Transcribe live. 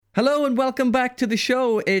Hello and welcome back to the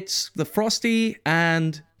show. It's the Frosty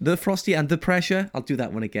and the Pressure. I'll do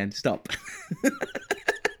that one again. Stop.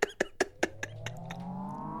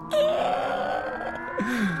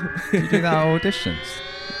 You do that at auditions?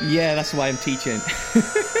 Yeah, that's why I'm teaching.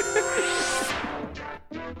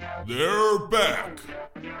 They're back.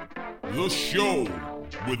 The show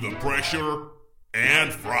with the Pressure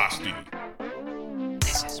and Frosty.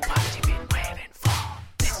 This is what you've been waiting for.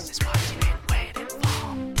 This is what you've been waiting for.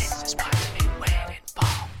 This is what you've been waiting for.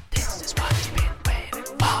 This is what you've been waiting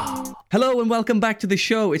for. Hello and welcome back to the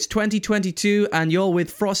show. It's 2022 and you're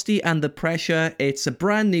with Frosty and the Pressure. It's a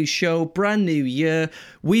brand new show, brand new year.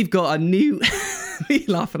 We've got a new... What are you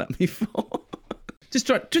laughing at me for? Just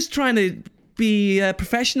trying to be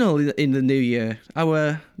professional in the new year.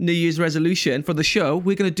 Our New Year's resolution for the show,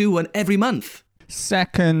 we're going to do one every month.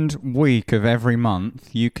 Second week of every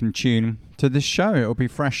month, you can tune to this show. It'll be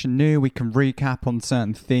fresh and new. We can recap on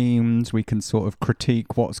certain themes. We can sort of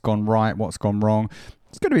critique what's gone right, what's gone wrong.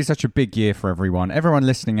 It's going to be such a big year for everyone. Everyone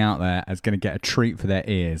listening out there is going to get a treat for their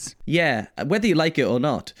ears. Yeah, whether you like it or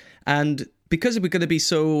not. And because we're going to be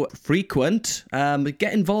so frequent,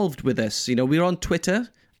 get involved with us. You know, we're on Twitter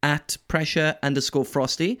at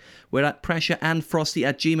pressure_frosty. We're at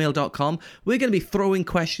pressureandfrosty@gmail.com. We're going to be throwing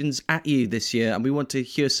questions at you this year, and we want to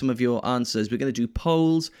hear some of your answers. We're going to do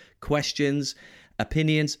polls, questions,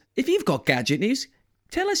 opinions. If you've got gadget news,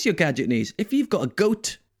 tell us your gadget news. If you've got a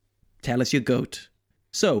goat, tell us your goat.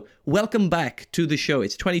 So, welcome back to the show.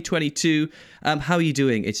 It's 2022. How are you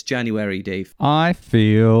doing? It's January, Dave. I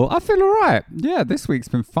feel all right. Yeah, this week's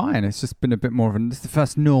been fine. It's just been a bit more of it's the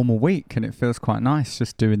first normal week, and it feels quite nice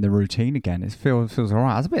just doing the routine again. It feels all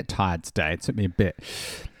right. I was a bit tired today. It took me a bit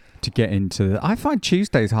to get into I find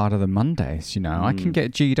Tuesdays harder than Mondays, you know. I can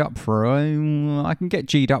get G'd up for a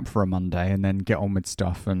Monday and then get on with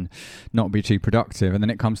stuff and not be too productive, and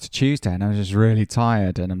then it comes to Tuesday and I'm just really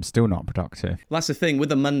tired and I'm still not productive. Well, that's the thing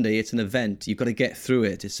with a Monday. It's an event. You've got to get through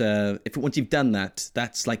it. It's once you've done that,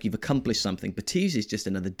 that's like you've accomplished something. But Tuesday's just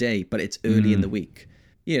another day, but it's early in the week.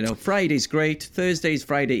 You know, Friday's great, Thursday's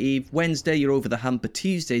Friday Eve, Wednesday you're over the hump, but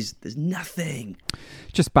Tuesdays there's nothing.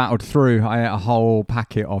 Just battled through. I ate a whole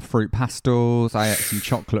packet of fruit pastels. I ate some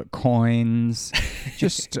chocolate coins.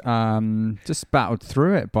 just battled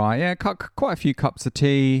through it by quite a few cups of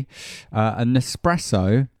tea, an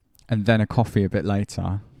espresso, and then a coffee a bit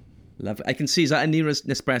later. Lovely. I can see, is that a new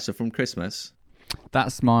Nespresso from Christmas?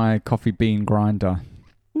 That's my coffee bean grinder.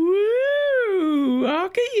 Woo!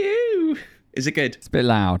 Look at you. Is it good? It's a bit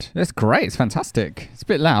loud. It's great. It's fantastic. It's a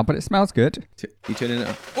bit loud, but it smells good. You turning it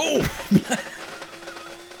up? Oh!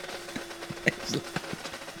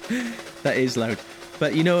 That is loud.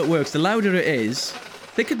 But you know it works. The louder it is,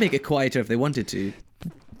 they could make it quieter if they wanted to.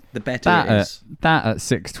 The better it is. That at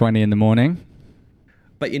 6:20 in the morning.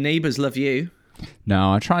 But your neighbours love you.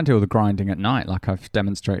 No, I try and do all the grinding at night like I've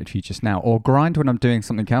demonstrated to you just now. Or grind when I'm doing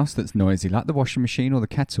something else that's noisy, like the washing machine or the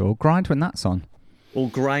kettle. Grind when that's on. Or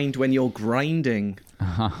grind when you're grinding.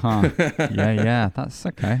 Yeah, that's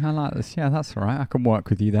okay. I like this. Yeah, that's all right. I can work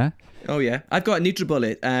with you there. Oh, yeah. I've got a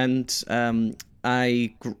NutriBullet and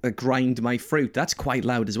I grind my fruit. That's quite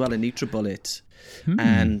loud as well, a NutriBullet.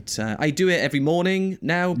 And I do it every morning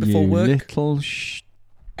now before work. Little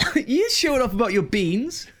You showed off about your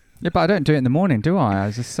beans. Yeah, but I don't do it in the morning, do I?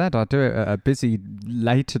 As I said, I do it at a busy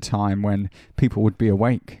later time when people would be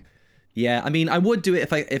awake. Yeah, I mean, I would do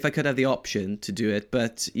it if I could have the option to do it,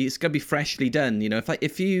 but it's got to be freshly done. You know,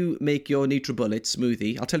 if you make your NutriBullet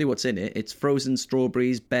smoothie, I'll tell you what's in it. It's frozen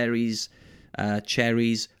strawberries, berries,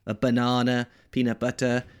 cherries, a banana, peanut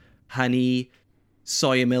butter, honey,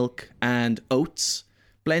 soya milk, and oats.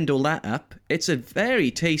 Blend all that up. It's a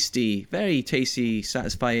very tasty,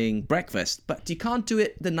 satisfying breakfast. But you can't do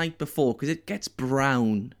it the night before because it gets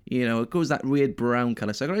brown. You know, it goes that weird brown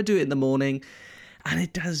colour. So I got to do it in the morning. And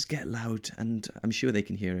it does get loud, and I'm sure they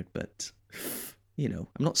can hear it, but, you know,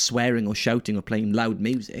 I'm not swearing or shouting or playing loud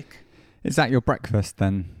music. Is that your breakfast,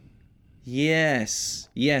 then? Yes,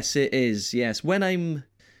 it is, yes. When I'm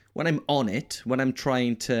on it, when I'm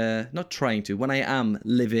when I am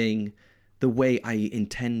living the way I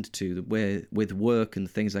intend to, with work and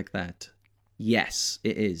things like that. Yes,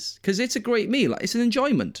 it is. Because it's a great meal. It's an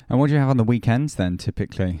enjoyment. And what do you have on the weekends then,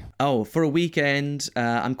 typically? Oh, for a weekend,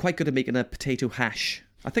 I'm quite good at making a potato hash.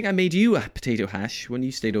 I think I made you a potato hash when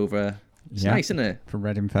you stayed over. It's nice, isn't it? For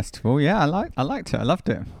Reading Festival. Yeah, I liked it. I loved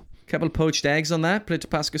it. A couple of poached eggs on that, put it to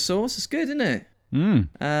Tabasco sauce. It's good, isn't it?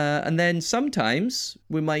 And then sometimes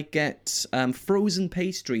we might get frozen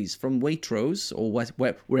pastries from Waitrose or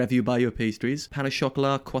wherever you buy your pastries. Pain au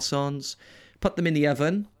chocolat, croissants. Put them in the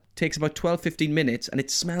oven. takes about 12-15 minutes, and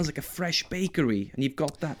it smells like a fresh bakery, and you've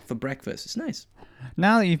got that for breakfast. It's nice.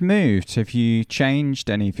 Now that you've moved, have you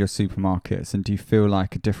changed any of your supermarkets, and do you feel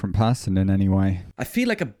like a different person in any way? I feel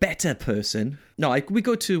like a better person. No, we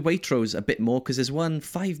go to Waitrose a bit more because there's one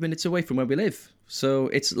 5 minutes away from where we live. So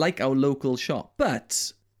it's like our local shop.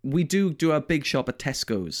 But we do our big shop at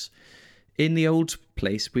Tesco's. In the old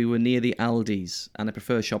place, we were near the Aldi's, and I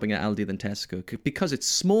prefer shopping at Aldi than Tesco because it's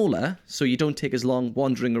smaller, so you don't take as long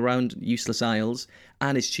wandering around useless aisles,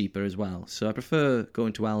 and it's cheaper as well. So I prefer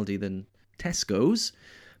going to Aldi than Tesco's.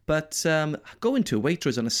 But going to a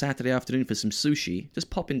Waitrose on a Saturday afternoon for some sushi, just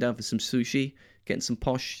popping down for some sushi, getting some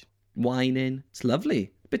posh wine in, it's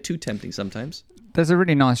lovely. A bit too tempting sometimes. There's a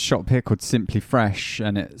really nice shop here called Simply Fresh,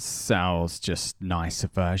 and it sells just nicer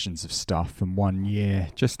versions of stuff. And one year,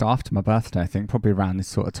 just after my birthday, I think, probably around this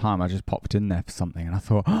sort of time, I just popped in there for something, and I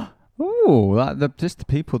thought, oh, just the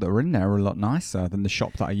people that were in there are a lot nicer than the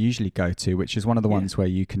shop that I usually go to, which is one of the ones where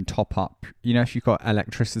you can top up. You know, if you've got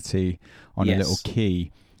electricity on a little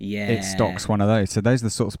key, it stocks one of those. So those are the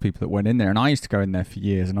sorts of people that went in there. And I used to go in there for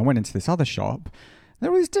years, and I went into this other shop.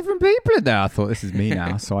 There were these different people in there. I thought, this is me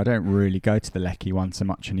now, so I don't really go to the Lecky one so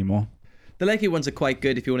much anymore. The Lecky ones are quite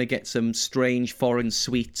good if you want to get some strange foreign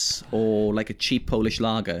sweets or like a cheap Polish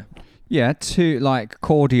lager. Yeah, like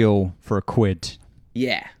cordial for £1.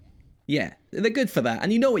 Yeah, they're good for that,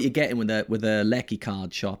 and you know what you're getting with a Lecky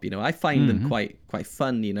card shop. You know, I find them quite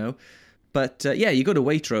fun. You know, but you go to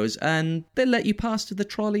Waitrose and they let you pass to the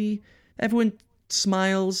trolley. Everyone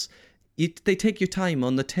smiles. They take your time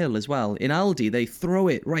on the till as well. In Aldi, they throw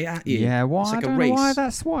it right at you. Yeah, why? It's like I don't a race. know why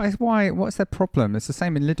that's why. What's their problem? It's the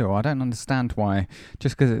same in Lidl. I don't understand why.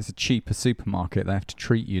 Just because it's a cheaper supermarket, they have to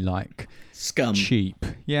treat you like scum. Cheap.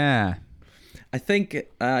 Yeah. I think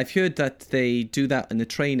I've heard that they do that in the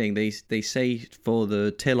training. They say for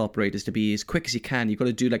the till operators to be as quick as you can. You've got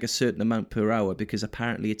to do like a certain amount per hour because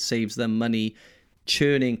apparently it saves them money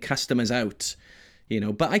churning customers out. You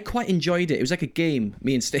know, but I quite enjoyed it. It was like a game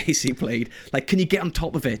me and Stacey played. Like, can you get on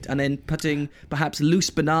top of it? And then putting perhaps loose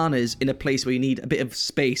bananas in a place where you need a bit of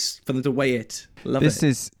space for them to weigh it. Love it.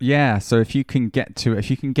 So if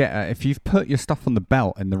you've put your stuff on the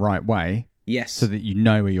belt in the right way. Yes. So that you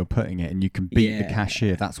know where you're putting it and you can beat the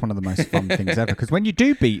cashier. That's one of the most fun things ever. Because when you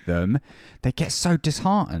do beat them, they get so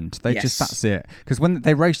disheartened. That's it. Because when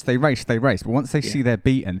they race. But once they see they're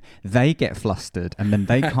beaten, they get flustered and then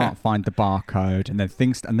they can't find the barcode and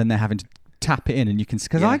then they're having to tap it in. And you can,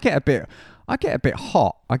 because I get a bit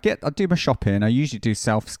hot. I do my shopping. I usually do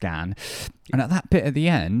self-scan. And at that bit at the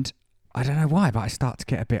end, I don't know why, but I start to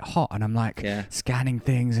get a bit hot and I'm like scanning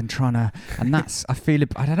things and I feel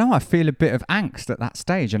a bit of angst at that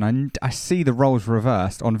stage, and I see the roles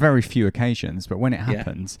reversed on very few occasions, but when it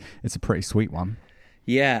happens, it's a pretty sweet one.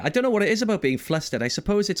 Yeah, I don't know what it is about being flustered. I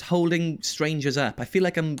suppose it's holding strangers up. I feel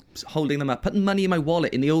like I'm holding them up, putting money in my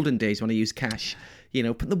wallet in the olden days when I used cash. You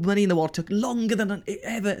know, putting the money in the wallet took longer than it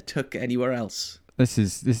ever took anywhere else. This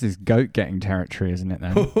is goat getting territory, isn't it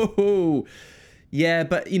then? Yeah,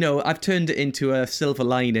 but, you know, I've turned it into a silver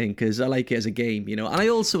lining because I like it as a game, you know. And I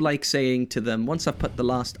also like saying to them, once I've put the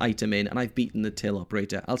last item in and I've beaten the till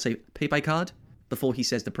operator, I'll say, pay by card, before he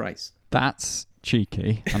says the price. That's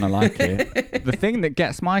cheeky, and I like it. The thing that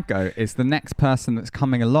gets my goat is the next person that's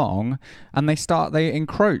coming along and they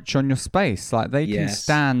encroach on your space. Like, they can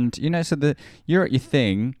stand, you know, so you're at your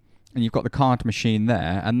thing and you've got the card machine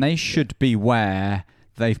there, and they should be where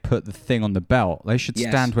they've put the thing on the belt. They should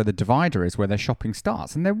stand where the divider is, where their shopping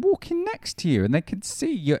starts, and they're walking next to you, and they could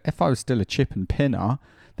see you. If I was still a chip and pinner,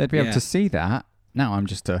 they'd be able to see that. Now I'm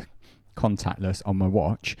just a contactless on my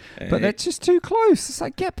watch, but they're just too close. It's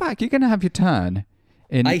like, get back, you're going to have your turn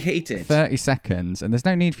in I hate it. 30 seconds, and there's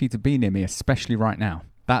no need for you to be near me, especially right now.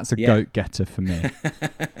 That's a goat getter for me.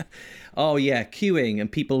 Oh, yeah, queuing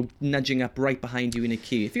and people nudging up right behind you in a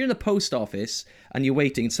queue. If you're in the post office and you're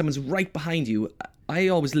waiting and someone's right behind you, I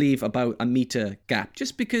always leave about a metre gap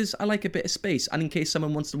just because I like a bit of space. And in case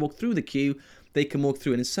someone wants to walk through the queue, they can walk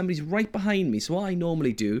through. And if somebody's right behind me, so what I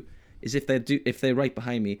normally do is if they're right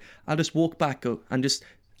behind me, I'll just walk back and just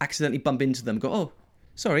accidentally bump into them. Go, oh,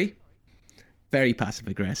 sorry. Very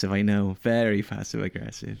passive-aggressive, I know. Very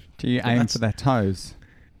passive-aggressive. Do you aim for their toes?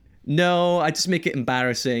 No, I just make it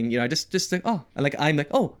embarrassing. You know, I just like, oh, I'm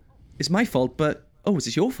like, oh, it's my fault, but oh, is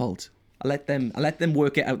it your fault? I let them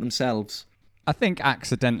work it out themselves. I think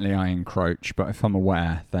accidentally I encroach, but if I'm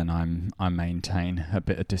aware, then I maintain a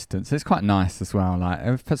bit of distance. It's quite nice as well, like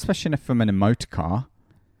especially if I'm in a motor car.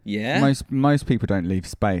 Yeah. Most people don't leave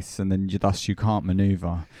space, and then thus you can't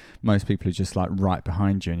manoeuvre. Most people are just like right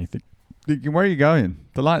behind you, and you think, where are you going?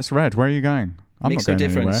 The light's red. Where are you going? I'm Makes not going no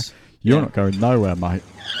difference. anywhere. You're not going nowhere, mate.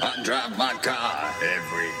 I drive my car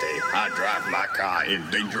every day. I drive my car in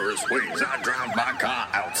dangerous ways. I drive my car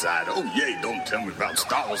outside. Oh, yeah, don't tell me about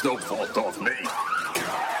stars. No fault of me.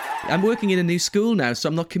 I'm working in a new school now, so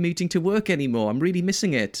I'm not commuting to work anymore. I'm really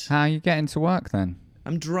missing it. How are you getting to work then?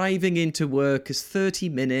 I'm driving into work. It's 30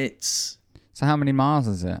 minutes. So how many miles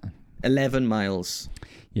is it? 11 miles.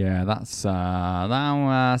 Yeah, that's about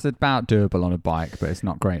doable on a bike, but it's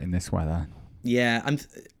not great in this weather. Yeah,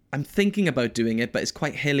 I'm thinking about doing it, but it's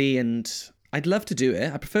quite hilly, and I'd love to do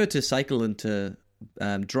it. I prefer to cycle than to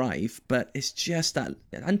drive, but it's just that,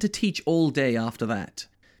 and to teach all day after that,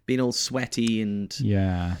 being all sweaty and...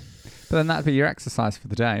 Yeah. But then that'd be your exercise for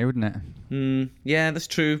the day, wouldn't it? Yeah, that's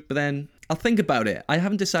true, but then I'll think about it. I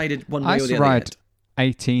haven't decided one way I or used the to other ride yet.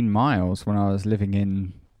 18 miles when I was living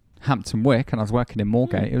in Hampton Wick and I was working in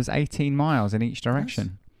Moorgate. It was 18 miles in each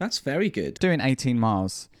direction. That's very good. Doing 18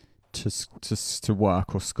 miles to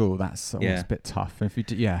work or school, that's always a bit tough. If you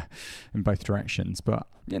do, in both directions. But,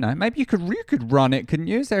 maybe you could run it, couldn't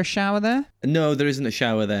you? Is there a shower there? No, there isn't a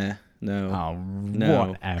shower there. No. Oh, No.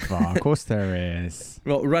 whatever. Of course there is.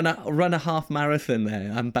 Well, run a half marathon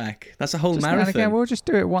there. I'm back. That's a whole Just now and marathon. again, we'll just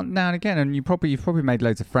do it now and again. And you've probably made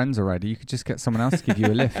loads of friends already. You could just get someone else to give you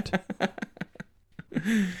a lift.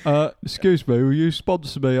 Excuse me, will you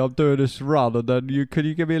sponsor me? I'm doing this run, and then can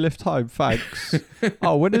you give me a lift home? Thanks.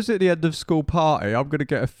 Oh, when is it the end of school party? I'm going to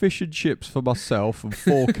get a fish and chips for myself and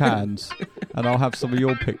 4 cans, and I'll have some of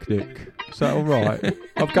your picnic. Is that all right?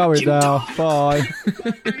 I'm going now. Bye.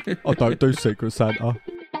 I don't do Secret Santa.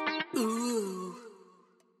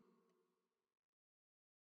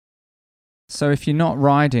 So if you're not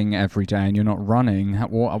riding every day and you're not running,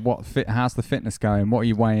 how's the fitness going? What are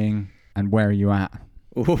you weighing? And where are you at?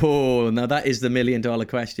 Oh, now that is the $1 million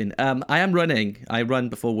question. I am running. I run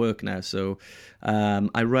before work now. So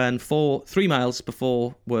I run 3 miles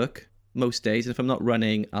before work most days. And if I'm not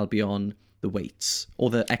running, I'll be on the weights or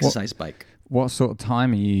the exercise bike. What sort of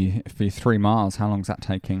time are you for your 3 miles? How long is that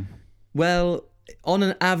taking? Well, on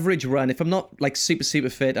an average run, if I'm not like super, super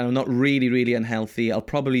fit and I'm not really, really unhealthy, I'll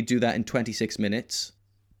probably do that in 26 minutes.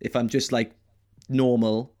 If I'm just like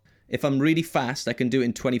normal. If I'm really fast, I can do it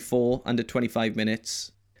in 24, under 25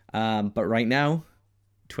 minutes. But right now,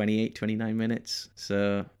 28, 29 minutes.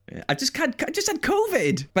 So yeah. I just had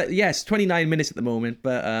COVID. But yes, 29 minutes at the moment.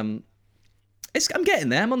 But I'm getting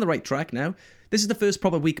there. I'm on the right track now. This is the first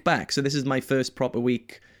proper week back. So this is my first proper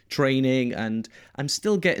week training. And I'm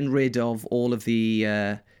still getting rid of all of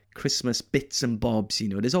the Christmas bits and bobs.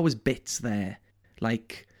 There's always bits there.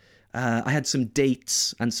 Like... I had some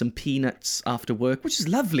dates and some peanuts after work, which is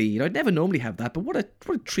lovely. I'd never normally have that, but what a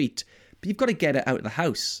treat. But you've got to get it out of the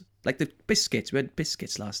house. Like the biscuits. We had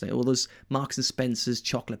biscuits last night. All those Marks and Spencer's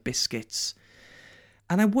chocolate biscuits.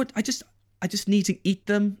 And I just need to eat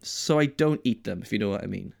them, so I don't eat them, if you know what I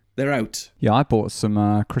mean. They're out. Yeah, I bought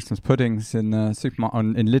some Christmas puddings in the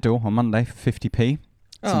supermarket in Lidl on Monday for 50p.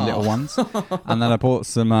 Some little ones. And then I bought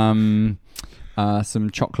some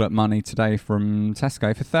chocolate money today from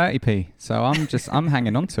Tesco for 30p. So I'm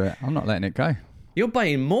hanging on to it. I'm not letting it go. You're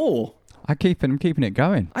buying more. I'm keeping it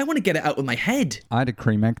going. I want to get it out of my head. I had a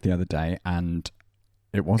cream egg the other day and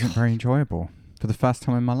it wasn't very enjoyable for the first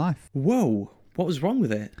time in my life. Whoa. What was wrong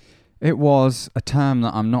with it? It was a term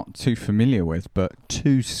that I'm not too familiar with, but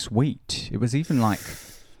too sweet. It was even like,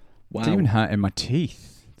 Wow. It even hurt in my teeth.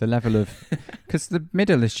 The level of, because the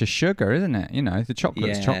middle is just sugar, isn't it? The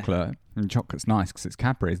chocolate's chocolate, and chocolate's nice because it's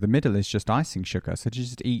Cadbury's. The middle is just icing sugar, so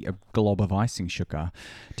just eat a glob of icing sugar.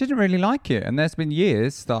 Didn't really like it, and there's been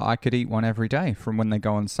years that I could eat one every day from when they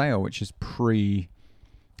go on sale, which is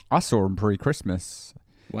I saw them pre-Christmas.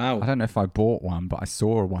 Wow. I don't know if I bought one, but I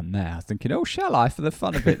saw one there. I was thinking, oh, shall I for the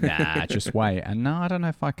fun of it? Nah, just wait. And no, I don't know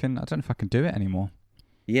if I can do it anymore.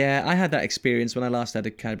 Yeah, I had that experience when I last had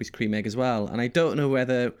a Cadbury's cream egg as well. And I don't know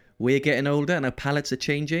whether we're getting older and our palates are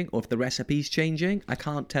changing or if the recipe's changing. I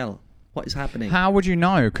can't tell. What is happening? How would you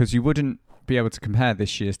know? Because you wouldn't be able to compare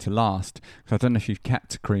this year's to last. Because I don't know if you've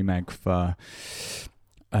kept a cream egg for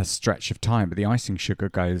a stretch of time, but the icing sugar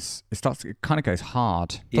it kind of goes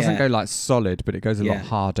hard. It doesn't go like solid, but it goes a lot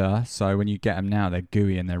harder. So when you get them now, they're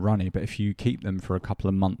gooey and they're runny. But if you keep them for a couple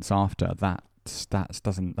of months after, that's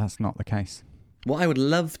not the case. What I would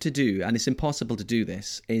love to do, and it's impossible to do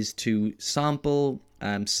this, is to sample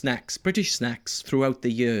British snacks throughout the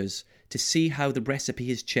years to see how the recipe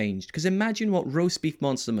has changed. Because imagine what roast beef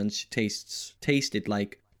Monster Munch tasted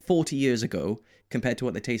like 40 years ago compared to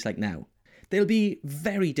what they taste like now. They'll be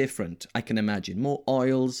very different, I can imagine. More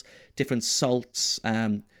oils, different salts,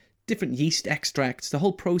 different yeast extracts. The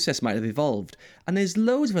whole process might have evolved. And there's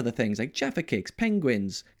loads of other things like Jaffa cakes,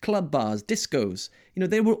 penguins, club bars, discos.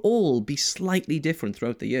 They will all be slightly different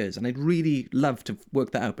throughout the years. And I'd really love to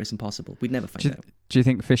work that out, but it's impossible. We'd never find out. Do you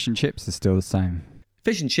think fish and chips are still the same?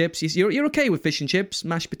 Fish and chips, you're okay with fish and chips,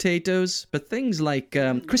 mashed potatoes, but things like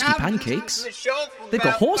crispy pancakes, they've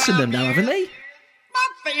got horse in them now, haven't they? My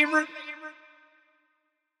favorite.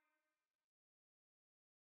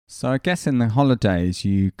 So I guess in the holidays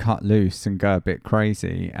you cut loose and go a bit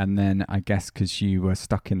crazy, and then I guess because you were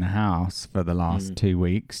stuck in the house for the last 2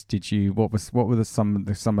 weeks, what were some of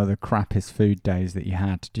the crappiest food days that you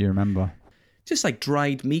had? Do you remember? Just like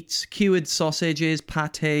dried meats, cured sausages,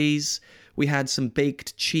 pâtés. We had some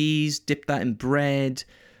baked cheese, dipped that in bread,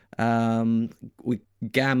 gammon,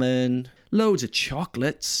 loads of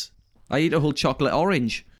chocolates. I eat a whole chocolate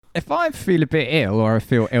orange. If I feel a bit ill or I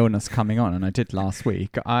feel illness coming on, and I did last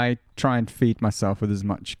week, I try and feed myself with as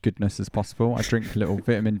much goodness as possible. I drink little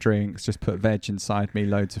vitamin drinks, just put veg inside me,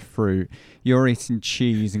 loads of fruit. You're eating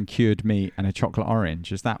cheese and cured meat and a chocolate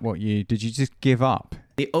orange. Is that did you just give up?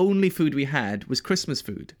 The only food we had was Christmas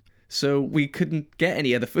food. So we couldn't get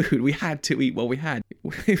any other food. We had to eat what we had.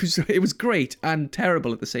 It was great and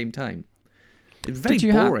terrible at the same time. It was very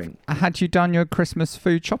boring. Had you done your Christmas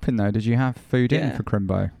food shopping though? Did you have food in for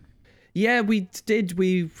Crimbo? Yeah, we did.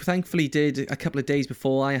 We thankfully did a couple of days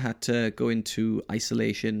before I had to go into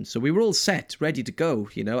isolation. So we were all set, ready to go,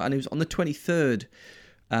 and it was on the 23rd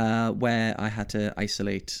where I had to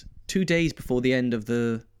isolate. 2 days before the end of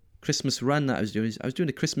the Christmas run that I was doing. I was doing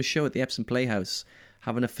a Christmas show at the Epsom Playhouse,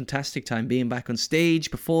 having a fantastic time being back on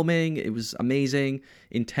stage, performing. It was amazing,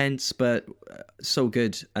 intense, but so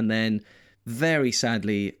good. And then very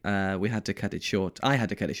sadly, we had to cut it short. I had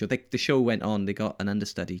to cut it short. The show went on. They got an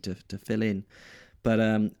understudy to fill in. But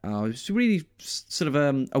it was really sort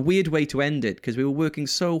of a weird way to end it because we were working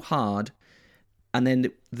so hard and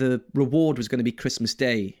then the reward was going to be Christmas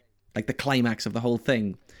Day, like the climax of the whole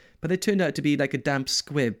thing. But it turned out to be like a damp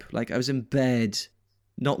squib. Like I was in bed,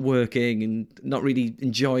 not working and not really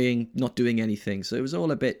enjoying not doing anything. So it was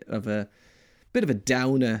all a bit of a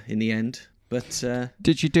downer in the end. But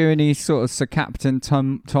did you do any sort of Sir Captain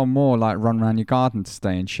Tom Moore like run around your garden to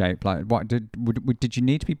stay in shape? Like, what did you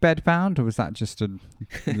need to be bedbound, or was that just a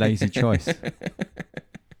lazy choice?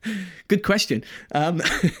 Good question.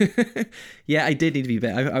 Yeah, I did need to be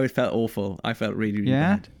bed. I felt awful. I felt really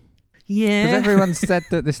bad. Yeah, because everyone said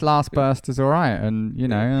that this last burst is all right,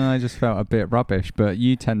 and I just felt a bit rubbish. But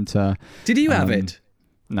you tend to. Did you have it?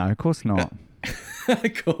 No, of course not.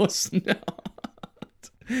 Of course not.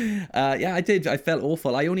 Yeah, I did. I felt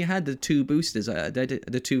awful. I only had the 2 boosters.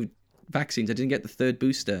 The 2 vaccines. I didn't get the 3rd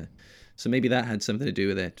booster. So maybe that had something to do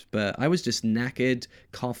with it. But I was just knackered,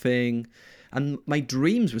 coughing. And my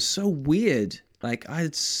dreams were so weird. Like, I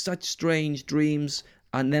had such strange dreams.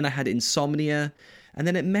 And then I had insomnia. And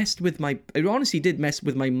then it honestly did mess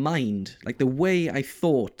with my mind. Like, the way I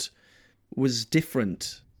thought was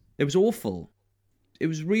different. It was awful. It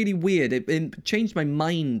was really weird. It changed my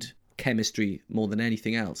mind chemistry more than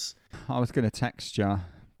anything else. I was going to text you,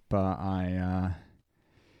 but I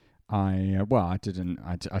didn't.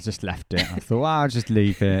 I just left it. I thought, I'll just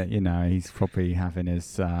leave it. He's probably having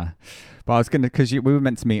his. But I was going to, because we were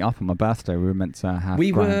meant to meet up on my birthday. We were meant to have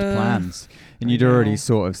grand plans, and you'd already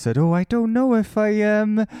sort of said, "Oh, I don't know if I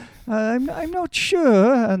am. I'm not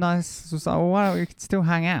sure." And I was like, "Well, we could still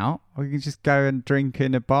hang out, or you could just go and drink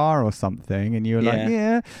in a bar or something." And you were like,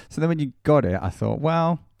 "Yeah." So then when you got it, I thought,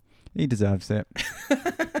 well. He deserves it.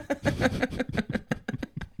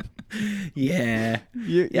 Yeah.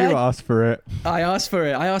 You asked for it. I asked for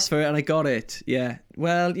it and I got it. Yeah.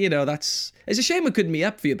 Well, it's a shame I couldn't meet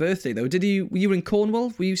up for your birthday though. Were you in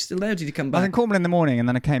Cornwall? Were you still there? Did you come back? I was in Cornwall in the morning and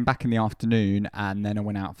then I came back in the afternoon and then I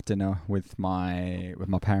went out for dinner with my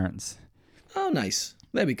parents. Oh, nice.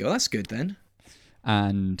 There we go. That's good then.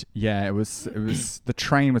 And yeah, it was the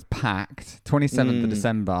train was packed. 27th of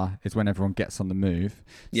December is when everyone gets on the move.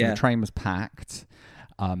 So the train was packed.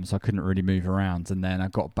 So I couldn't really move around. And then I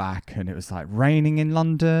got back and it was like raining in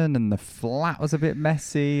London and the flat was a bit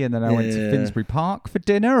messy. And then I went to Finsbury Park for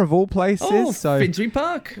dinner of all places. Oh, so Finsbury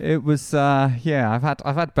Park. It was, I've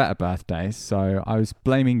had better birthdays. So I was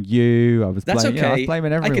blaming you. I was blaming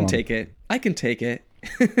everyone. I can take it.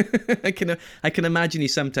 I can imagine you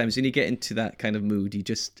sometimes when you get into that kind of mood, you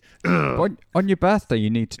just on your birthday you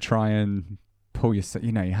need to try and pull your,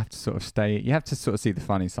 you have to sort of see the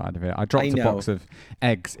funny side of it. I dropped a box of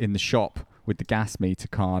eggs in the shop with the gas meter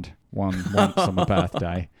card once on my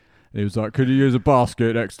birthday. He was like, "Could you use a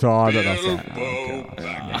basket next time?" And I said, "Oh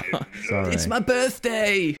God, sorry. It's my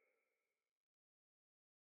birthday."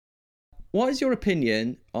 what is your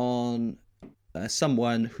opinion on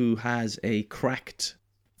someone who has a cracked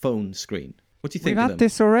phone screen? What do you think We've of had them?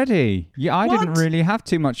 this already. Yeah, I didn't What? really have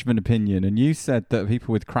too much of an opinion, and you said that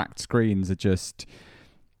people with cracked screens are just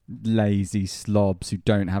lazy slobs who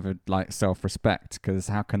don't have self-respect, because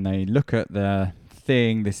how can they look at this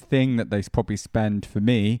thing that they probably spend, for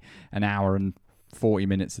me, an hour and 40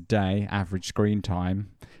 minutes a day average screen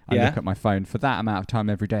time. I look at my phone for that amount of time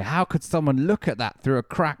every day. How could someone look at that through a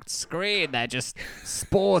cracked screen? They're just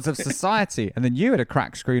spores of society. And then you had a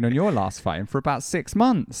cracked screen on your last phone for about 6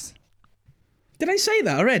 months. Did I say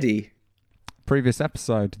that already? Previous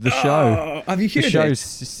episode, the show. Have you heard the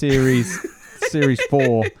show's it? series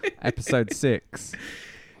 4, episode 6.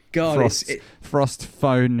 God, Frost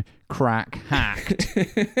phone crack hacked.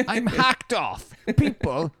 I'm hacked off.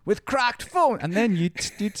 People with cracked phone. And then you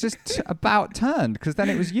just about turned, because then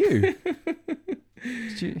it was you.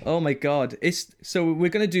 Oh my God! So we're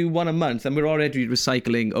going to do one a month, and we're already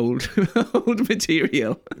recycling old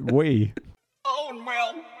material. Oh,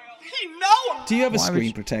 well, he knows. Do you have a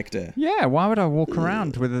screen protector? Yeah, why would I walk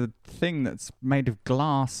around with a thing that's made of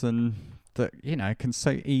glass and that, can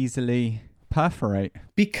so easily perforate?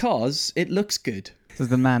 Because it looks good. This is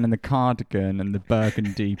the man in the cardigan and the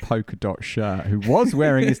burgundy polka dot shirt who was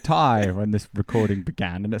wearing his tie when this recording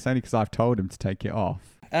began, and it's only because I've told him to take it off.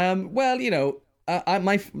 Well,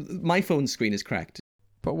 my phone screen is cracked.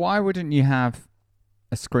 But why wouldn't you have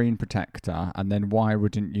a screen protector, and then why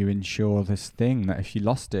wouldn't you insure this thing that if you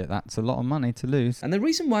lost it, that's a lot of money to lose? And the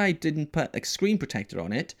reason why I didn't put a screen protector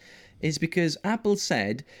on it is because Apple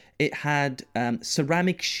said it had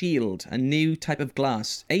ceramic shield, a new type of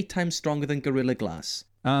glass, 8 times stronger than Gorilla Glass.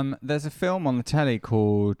 There's a film on the telly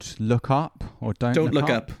called Look Up, or Don't Look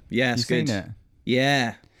Up. Yeah, it's good. Seen it?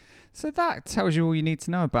 Yeah. So that tells you all you need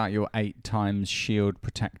to know about your 8 times shield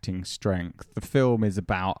protecting strength. The film is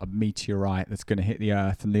about a meteorite that's going to hit the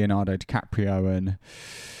Earth, and Leonardo DiCaprio and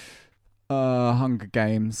Hunger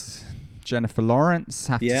Games Jennifer Lawrence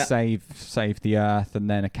have to save the Earth, and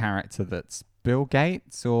then a character that's Bill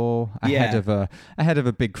Gates or ahead of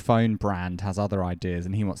a big phone brand has other ideas,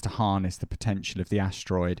 and he wants to harness the potential of the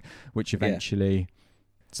asteroid, which eventually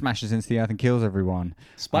smashes into the Earth and kills everyone.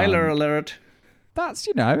 Spoiler alert. That's,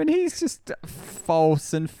 and he's just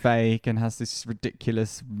false and fake and has this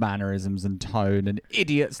ridiculous mannerisms and tone, and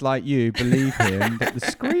idiots like you believe him that the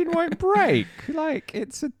screen won't break. Like,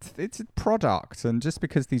 it's a product, and just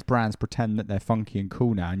because these brands pretend that they're funky and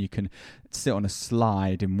cool now and you can sit on a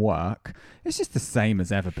slide in work, it's just the same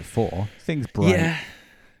as ever before. Things break.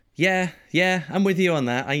 Yeah, I'm with you on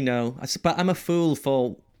that, I know. But I'm a fool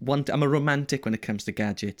I'm a romantic when it comes to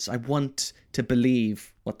gadgets. I want to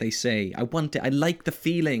believe what they say. I like the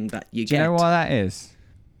feeling that you get. Do you know why that is?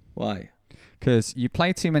 Why? Because you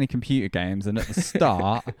play too many computer games, and at the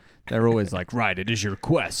start, they're always like, right, it is your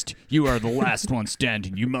quest. You are the last one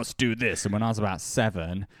standing. You must do this. And when I was about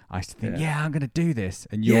 7, I used to think, I'm going to do this.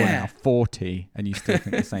 And you're now 40, and you still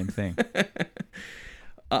think the same thing.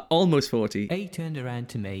 Almost 40. He turned around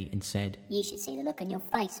to me and said, "You should see the look on your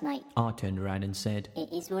face, mate. I turned around and said, It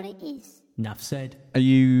is what it is." Nuff said. Are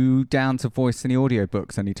you down to voice any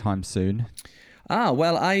audiobooks anytime soon?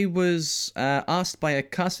 Well, I was asked by a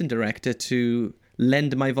casting director to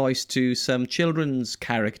lend my voice to some children's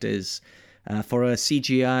characters for a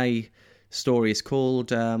CGI story. It's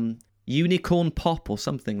called Unicorn Pop or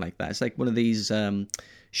something like that. It's like one of these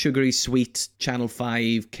sugary sweet Channel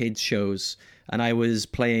 5 kids shows. And I was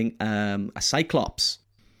playing a Cyclops,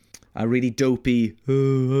 a really dopey,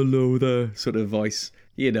 oh, hello there sort of voice,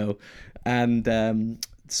 And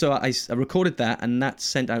so I recorded that, and that's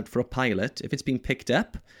sent out for a pilot. If it's been picked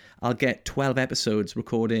up, I'll get 12 episodes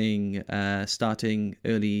recording starting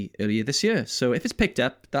earlier this year. So if it's picked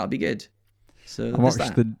up, that'll be good. So I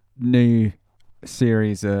watched the new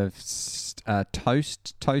series of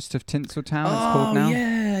Toast of Tinseltown. It's called now.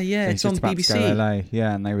 Yeah, So it's on about BBC. To go LA.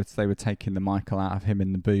 Yeah, and they were taking the Michael out of him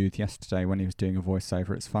in the booth yesterday when he was doing a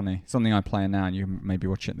voiceover. It's funny. Something I play now, and you can maybe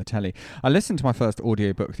watch it in the telly. I listened to my first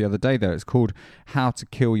audiobook the other day, though. It's called How to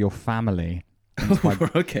Kill Your Family. It's by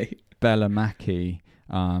Okay. Bella Mackie.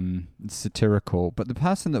 Satirical, but the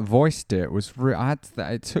person that voiced it was I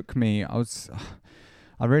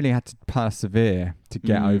really had to persevere to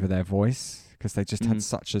get over their voice, because they just had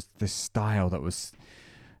this style that was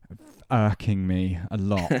irking me a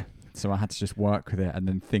lot. So I had to just work with it and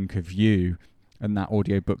then think of you and that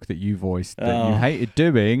audiobook that you voiced that you hated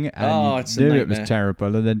doing, and you knew it was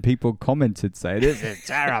terrible, and then people commented saying, "This is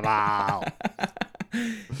terrible."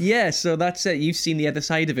 Yeah, so that's it. You've seen the other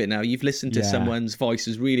side of it now. You've listened to someone's voice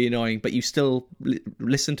is really annoying, but you still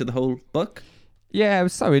listen to the whole book? Yeah, it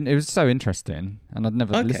was so interesting, and I'd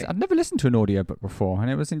never listened to an audiobook before,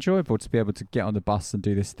 and it was enjoyable to be able to get on the bus and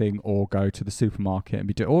do this thing, or go to the supermarket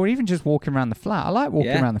and or even just walking around the flat. I like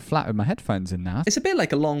walking around the flat with my headphones in now. It's a bit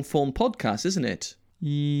like a long form podcast, isn't it?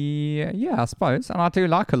 Yeah, I suppose, and I do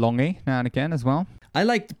like a longie now and again as well. I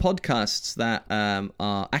like the podcasts that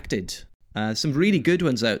are acted. Some really good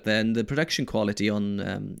ones out there, and the production quality on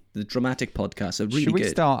the dramatic podcasts are really good. Should we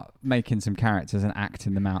start making some characters and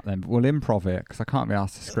acting them out then? We'll improv it, because I can't be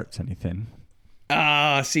asked to script anything.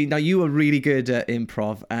 See, now you are really good at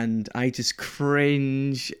improv, and I just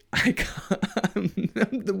cringe. I can't.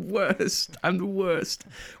 I'm the worst.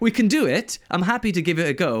 We can do it. I'm happy to give it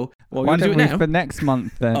a go. Well, Why don't we now? for next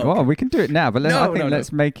month then? Oh, okay. Well, we can do it now, but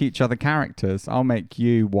let's No. make each other characters. I'll make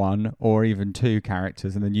you one or even two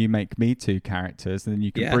characters, and then you make me two characters, and then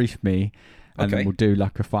you can brief me, and then we'll do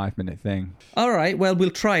like a 5-minute thing. All right. Well,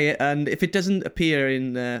 we'll try it, and if it doesn't appear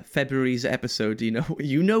in February's episode, you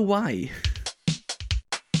know why.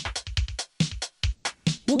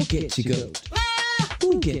 What gets you goat?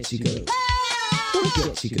 What gets you goat? What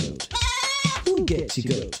gets you goat? What gets you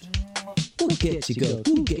goat? What gets you goat?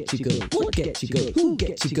 Who gets you goat? What gets you goat? Who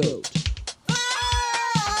gets you goat?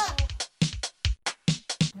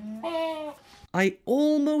 I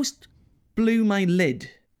almost blew my lid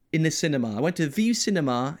in the cinema. I went to View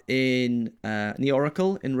Cinema in the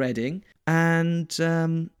Oracle in Reading, and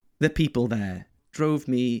the people there drove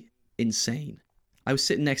me insane. I was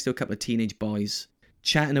sitting next to a couple of teenage boys,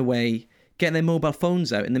 chatting away, getting their mobile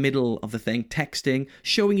phones out in the middle of the thing, texting,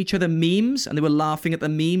 showing each other memes, and they were laughing at the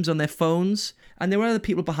memes on their phones. And there were other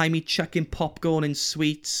people behind me chucking popcorn and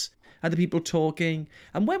sweets, other people talking.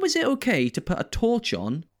 And when was it okay to put a torch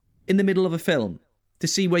on in the middle of a film to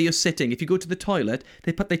see where you're sitting? If you go to the toilet,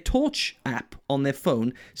 they put their torch app on their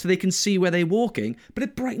phone so they can see where they're walking, but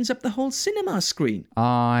it brightens up the whole cinema screen.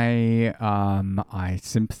 I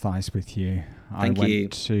sympathise with you. Thank you. I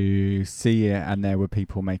went to see it, and there were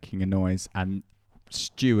people making a noise, and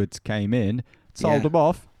stewards came in, told them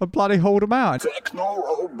off, and bloody hauled them out.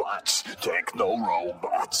 Techno-robots,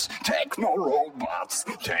 techno-robots, techno-robots,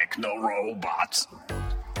 techno-robots.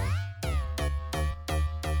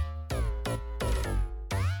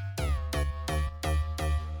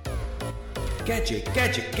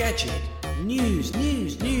 Gadget. News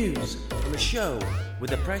from a show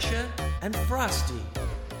with the Pressure and Frosty.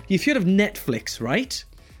 You've heard of Netflix, right?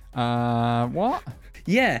 What?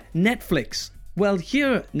 Yeah, Netflix. Well,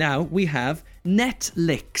 here now we have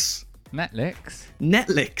Netlix.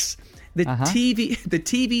 Netlix? The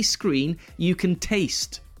TV screen you can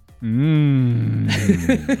taste. A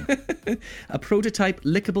prototype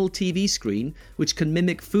lickable TV screen which can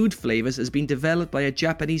mimic food flavors has been developed by a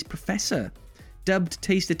Japanese professor. Dubbed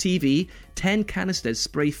Taster TV, 10 canisters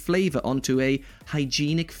spray flavor onto a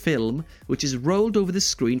hygienic film which is rolled over the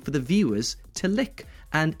screen for the viewers to lick.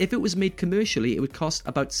 And if it was made commercially, it would cost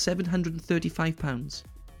about £735.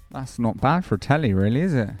 That's not bad for a telly, really,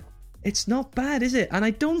 is it? It's not bad, is it? And I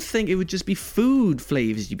don't think it would just be food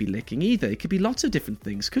flavors you'd be licking either. It could be lots of different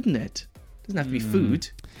things, couldn't it? It doesn't have to be food.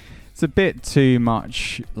 It's a bit too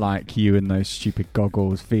much like you and those stupid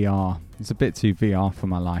goggles, VR. It's a bit too VR for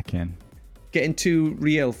my liking. Getting too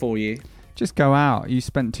real for you. Just go out. You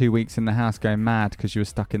spent 2 weeks in the house going mad because you were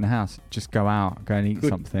stuck in the house. Just go out, go and eat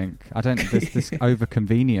something. I don't. This over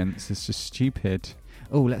convenience is just stupid.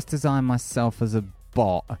 Oh, let's design myself as a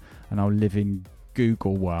bot, and I'll live in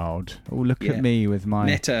Google world. Oh, look at me with my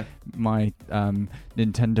Meta. my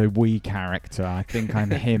Nintendo Wii character. I think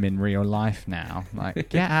I'm him in real life now. Like,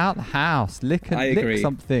 get out the house, lick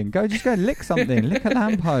something. Just go and lick something. Lick a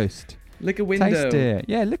lamppost. Lick a window. Taste it.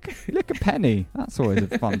 Yeah, lick a penny. That's always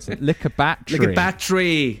a fun. Lick a battery. Lick a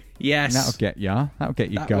battery. Yes. That'll get you. That'll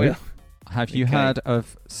get you That going. will. Have you heard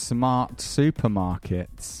of smart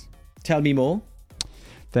supermarkets? Tell me more.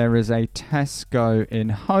 There is a Tesco in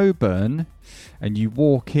Holborn, and you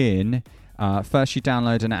walk in. First, you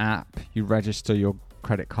download an app. You register your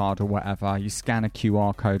credit card or whatever. You scan a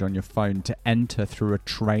QR code on your phone to enter through a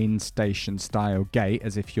train station style gate,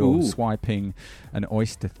 as if you're swiping an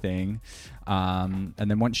Oyster thing. And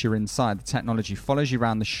then once you're inside, the technology follows you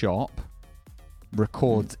around the shop,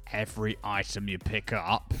 records every item you pick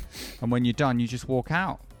up, and when you're done, you just walk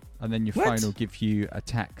out. And then your phone will give you a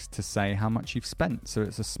text to say how much you've spent. So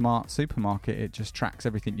it's a smart supermarket. It just tracks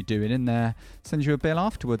everything you're doing in there, sends you a bill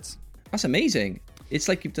afterwards. That's amazing. It's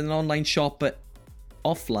like you've done an online shop, but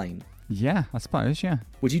offline. Yeah, I suppose, yeah.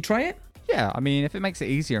 Would you try it? Yeah, I mean, if it makes it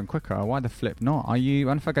easier and quicker, why the flip not?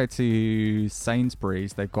 And if I go to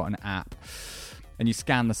Sainsbury's, they've got an app. and you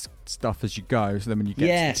scan the stuff as you go, so then when you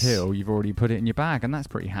get to the till, you've already put it in your bag, and that's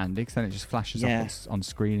pretty handy, because then it just flashes up on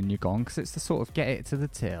screen and you're gone, because it's the sort of get it to the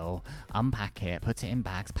till, unpack it, put it in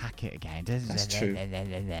bags, pack it again. That's true.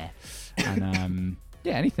 And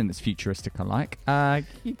yeah, anything that's futuristic I like.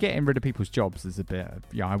 You're getting rid of people's jobs is a bit...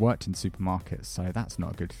 I worked in supermarkets, so that's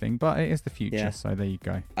not a good thing, but it is the future, so there you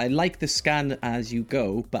go. I like the scan as you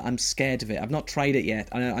go, but I'm scared of it. I've not tried it yet.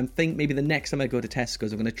 I think maybe the next time I go to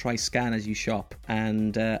Tesco's, I'm going to try scan as you shop,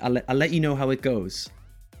 and I'll let you know how it goes.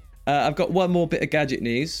 I've got one more bit of gadget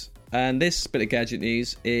news, and this bit of gadget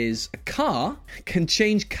news is a car can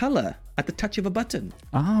change colour at the touch of a button.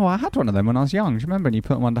 Oh, I had one of them when I was young. Do you remember when you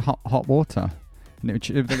put them under hot water? And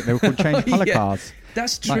they were called change colour cars.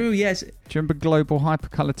 That's true, yes. Do you remember global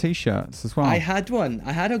hypercolour T-shirts as well? I had one.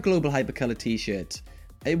 I had a global hypercolour T-shirt.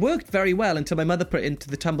 It worked very well until my mother put it into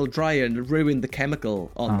the tumble dryer and ruined the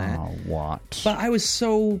chemical on there. Oh, what? But I was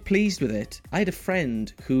so pleased with it. I had a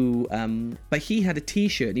friend who, but he had a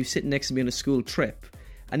T-shirt and he was sitting next to me on a school trip.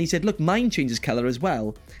 And he said, look, mine changes colour as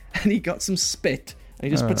well. And he got some spit. And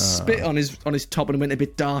he just put spit on his top and it went a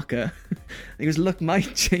bit darker. And he goes, look, mine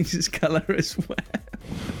changes colour as well.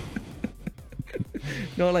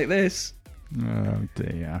 Not like this. Oh,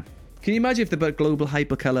 dear. Can you imagine if they put global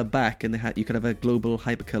hypercolour back and you could have a global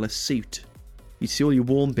hypercolour suit? You'd see all your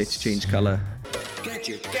warm bits change colour.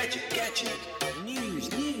 Gadget.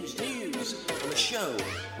 News. On the show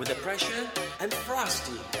with the Pressure and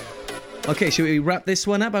Frosty. Okay, shall we wrap this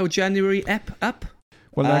one up? Our January ep up?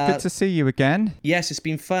 Well, good to see you again. Yes, it's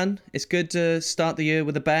been fun. It's good to start the year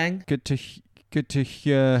with a bang. Good to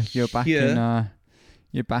hear you're back you're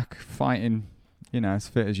back fighting, as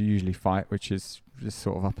fit as you usually fight, which is just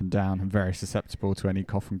sort of up and down and very susceptible to any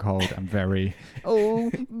cough and cold and very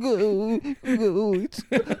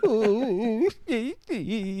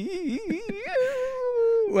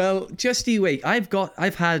Well, just you wait.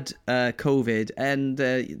 I've had COVID, and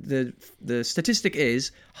the statistic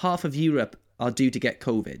is half of Europe are due to get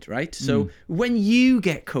COVID, right? So when you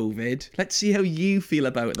get COVID, let's see how you feel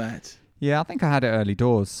about that. Yeah, I think I had it early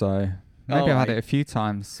doors, so maybe I've had it a few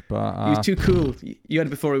times, but... it was too cool. You had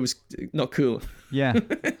it before it was not cool. Yeah,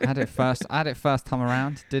 I had it first time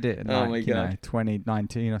around. Did it in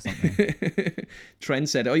 2019 or something. Trent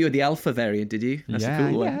said, you had the alpha variant, did you? That's a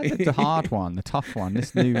cool one. Yeah, the hard one, the tough one,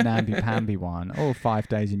 this new namby-pamby one. 5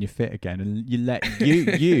 days and you're fit again, and you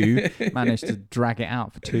managed to drag it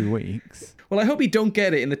out for 2 weeks. Well, I hope you don't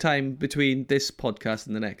get it in the time between this podcast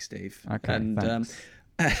and the next, Dave. Okay, thanks.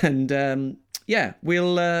 Yeah,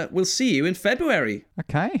 we'll see you in February.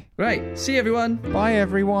 Okay. Right. See you, everyone. Bye,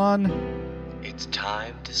 everyone. It's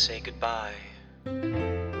time to say goodbye.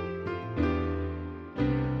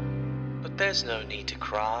 But there's no need to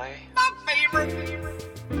cry. My favorite.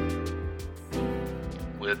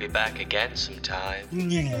 We'll be back again sometime.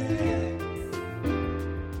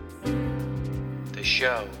 The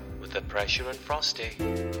show with the Pressure and Frosty.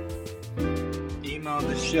 Email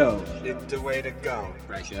the show. It's the way to go.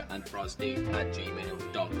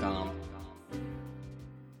 pressureandfrosty@gmail.com.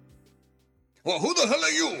 Well, who the hell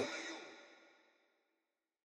are you?